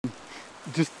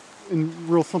Just in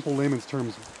real simple layman's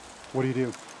terms, what do you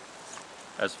do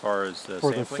As far as the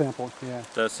for sampling, the sample? Yeah.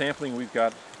 the sampling, we've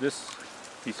got this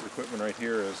piece of equipment right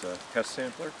here is a Hess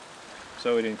sampler.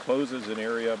 So it encloses an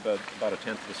area about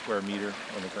 1/10 of a square meter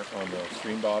on the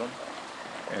stream bottom,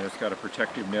 and it's got a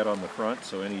protective net on the front,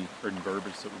 so any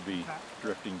invertebrates that would be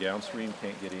drifting downstream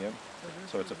can't get in.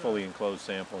 So it's a fully enclosed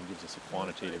sample and gives us a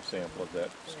quantitative sample of that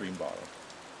stream bottom.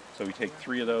 So we take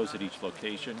 3 of those at each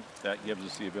location. That gives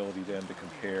us the ability then to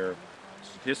compare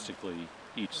statistically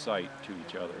each site to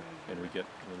each other, and we get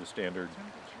the standard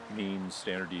means,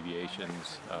 standard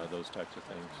deviations, those types of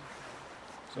things.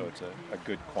 So it's a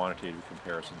good quantitative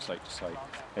comparison site to site,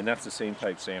 and that's the same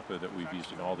type sampler that we've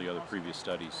used in all the other previous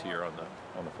studies here on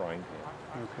the frying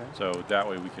pan. Okay. So that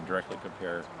way we can directly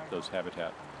compare those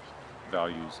habitat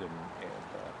values and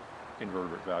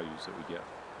invertebrate values that we get.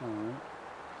 All right.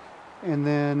 And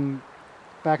then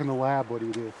back in the lab, what do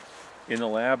you do? In the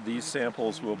lab, these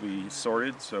samples will be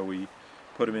sorted, so we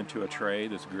put them into a tray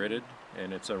that's gridded,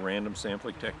 and it's a random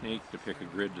sampling technique to pick a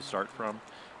grid to start from,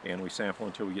 and we sample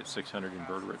until we get 600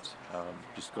 invertebrates,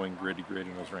 just going grid to grid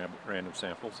in those random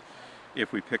samples.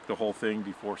 If we pick the whole thing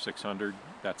before 600,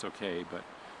 that's okay, but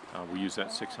we use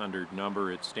that 600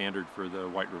 number. It's standard for the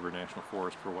White River National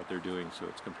Forest for what they're doing, so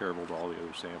it's comparable to all the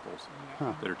other samples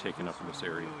that are taken up in this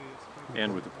area,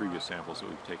 and with the previous samples that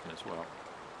we've taken as well.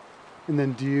 And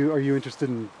then are you interested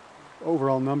in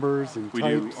overall numbers and We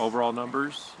types? do overall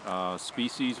numbers.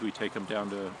 Species, we take them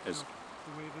down to as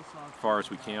far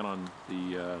as we can on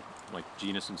the like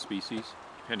genus and species,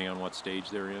 depending on what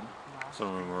stage they're in. Some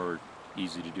of them are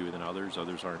easy to do than others.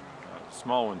 Others aren't.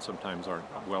 Small ones sometimes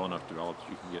aren't well enough developed.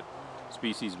 You can get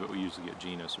species, but we usually get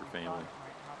genus or family.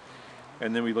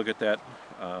 And then we look at that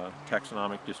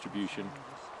taxonomic distribution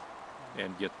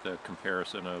and get the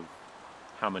comparison of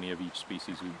how many of each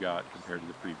species we've got compared to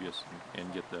the previous,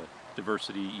 and get the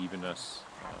diversity, evenness,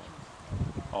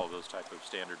 all of those type of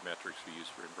standard metrics we use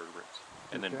for invertebrates.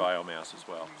 And then biomass as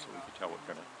well, so we can tell what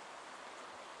kind of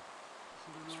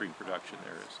stream production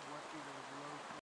there is.